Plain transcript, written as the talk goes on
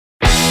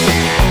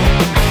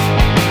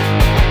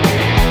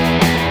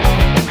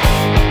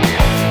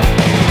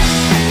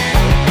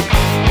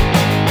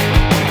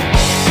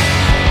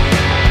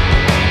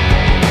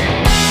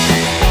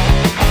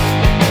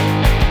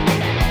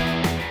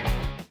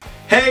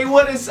Hey,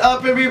 what is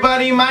up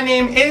everybody? My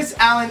name is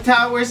Alan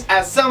Towers,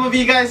 as some of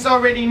you guys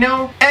already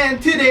know,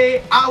 and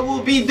today I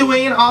will be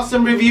doing an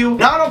awesome review,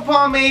 not of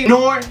pomade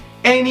nor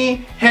any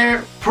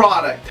hair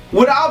product.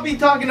 What I'll be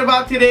talking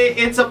about today,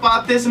 it's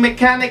about this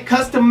mechanic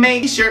custom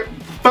made t-shirt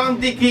from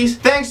Dickies,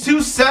 thanks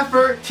to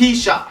Zephyr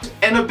t-shop,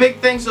 and a big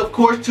thanks of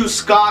course to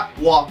Scott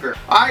Walker.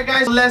 Alright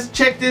guys, let's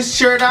check this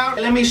shirt out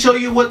and let me show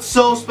you what's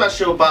so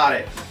special about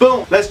it.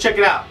 Boom, let's check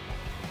it out.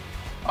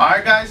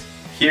 Alright guys,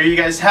 here you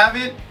guys have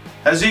it.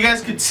 As you guys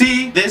could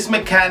see, this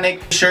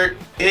mechanic shirt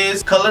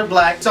is color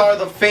black. These are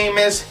the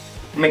famous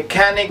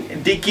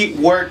mechanic Dickie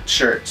work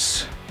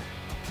shirts.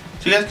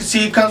 So you guys can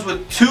see it comes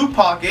with 2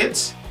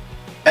 pockets,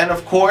 and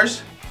of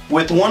course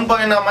with 1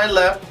 button on my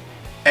left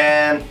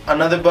and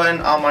another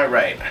button on my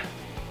right.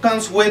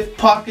 Comes with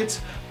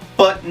pockets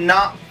but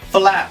not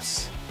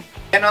flaps.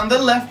 And on the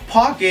left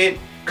pocket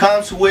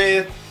comes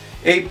with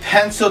a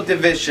pencil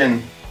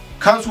division.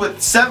 Comes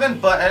with 7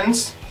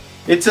 buttons.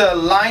 It's a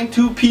line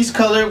 2-piece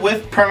color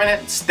with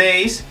permanent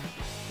stays.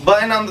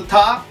 Button on the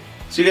top,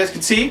 so you guys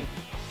can see.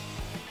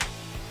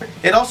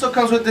 It also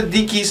comes with the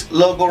Dickies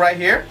logo right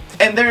here.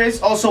 And there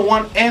is also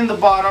one in the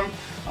bottom,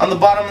 on the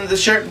bottom of the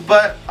shirt,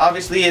 but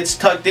obviously it's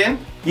tucked in.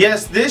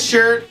 Yes, this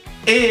shirt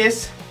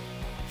is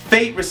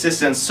fade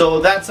resistant,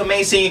 so that's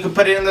amazing. You can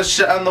put it in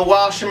the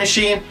washing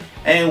machine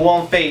and it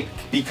won't fade,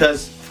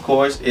 because of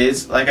course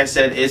it's, like I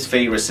said, it's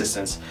fade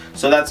resistance.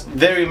 So that's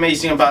very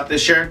amazing about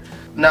this shirt.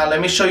 Now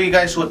let me show you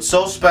guys what's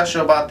so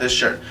special about this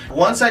shirt.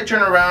 Once I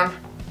turn around,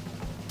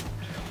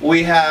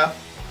 we have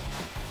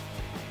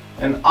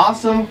an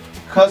awesome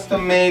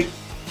custom made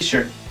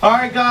t-shirt.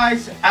 Alright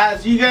guys,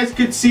 as you guys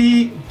could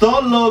see, the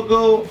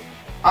logo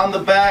on the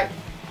back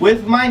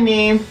with my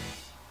name,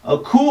 a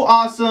cool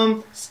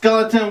awesome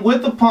skeleton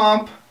with a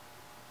pump,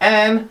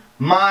 and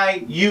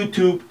my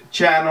YouTube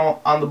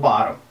channel on the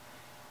bottom.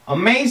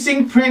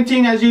 Amazing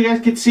printing, as you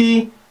guys could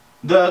see.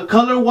 The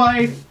color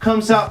white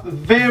comes out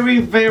very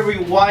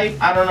white.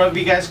 I don't know if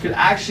you guys could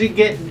actually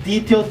get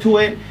detail to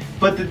it,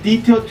 but the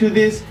detail to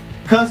this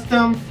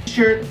custom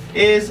shirt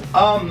is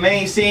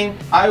amazing.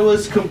 I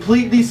was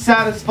completely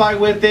satisfied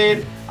with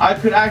it. I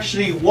could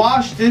actually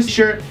wash this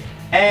shirt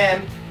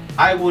and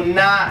I will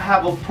not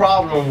have a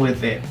problem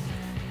with it.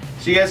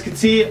 So you guys can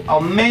see,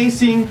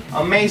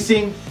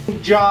 amazing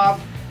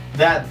job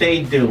that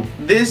they do.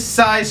 This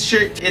size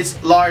shirt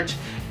is large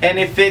and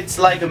it fits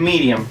like a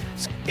medium.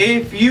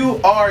 If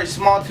you are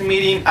small to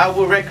medium, I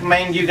would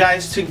recommend you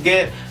guys to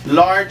get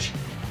large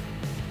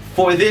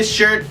for this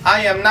shirt.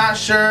 I am not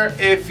sure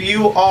if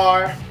you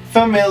are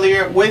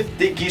familiar with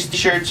Dickies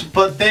t-shirts,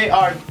 but they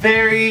are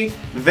very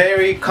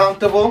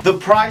comfortable. The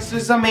price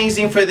is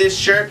amazing for this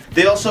shirt.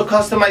 They also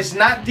customize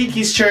not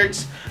Dickies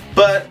shirts,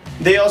 but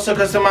they also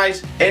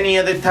customize any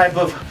other type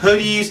of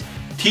hoodies,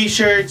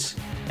 t-shirts,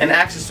 and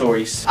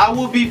accessories. I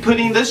will be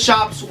putting the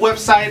shop's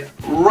website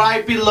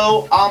right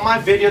below on my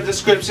video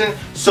description,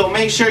 so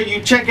make sure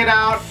you check it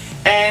out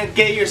and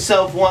get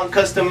yourself one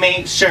custom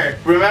made shirt.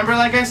 Remember,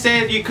 like I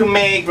said, you can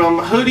make from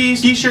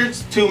hoodies,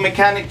 t-shirts to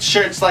mechanic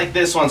shirts like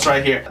this one's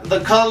right here. The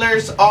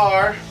colors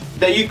are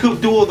that you could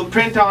do the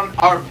print on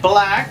are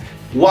black,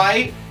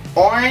 white,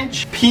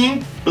 orange,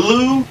 pink,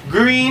 blue,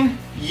 green,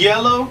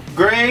 yellow,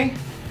 gray,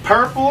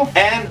 purple,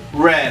 and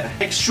red.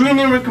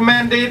 Extremely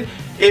recommended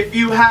if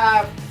you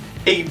have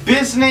a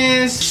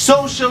business,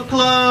 social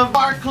club,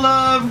 art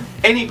club,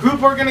 any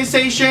group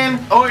organization,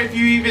 or if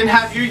you even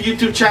have your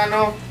YouTube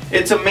channel.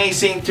 It's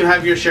amazing to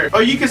have your shirt.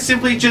 Or you can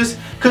simply just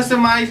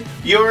customize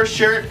your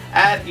shirt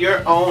at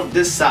your own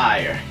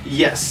desire.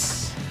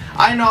 Yes,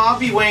 I know I'll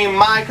be wearing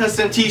my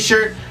custom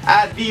t-shirt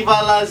at Viva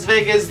Las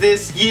Vegas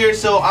this year,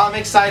 so I'm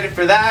excited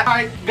for that.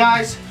 Alright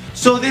guys,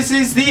 so this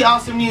is the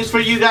awesome news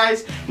for you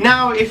guys.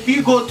 Now if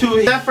you go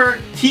to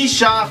Zephyr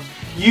T-Shop,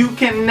 you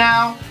can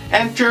now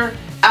enter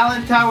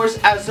Alan Towers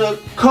as a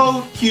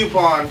code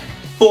coupon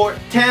for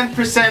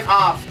 10%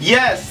 off.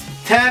 Yes,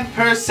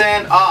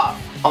 10%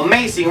 off.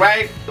 Amazing,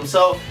 right?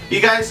 So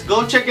you guys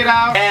go check it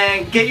out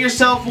and get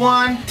yourself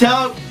one.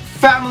 Tell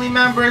family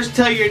members,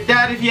 tell your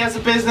dad if he has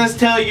a business,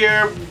 tell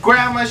your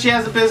grandma she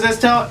has a business,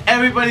 tell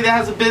everybody that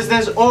has a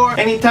business or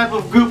any type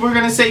of group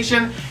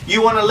organization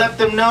you want to let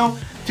them know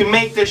to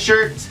make their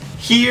shirts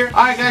here.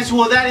 Alright guys,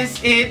 well that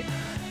is it.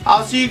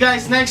 I'll see you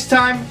guys next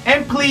time,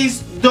 and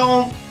please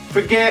don't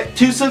forget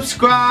to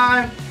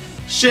subscribe,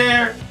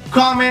 share,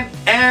 comment,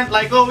 and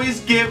like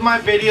always, give my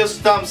videos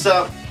thumbs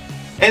up.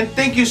 And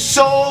thank you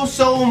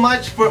so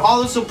much for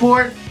all the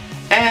support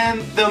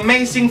and the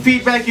amazing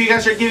feedback you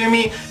guys are giving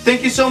me.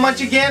 Thank you so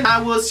much again.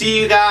 I will see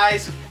you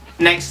guys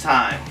next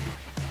time.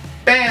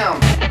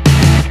 Bam!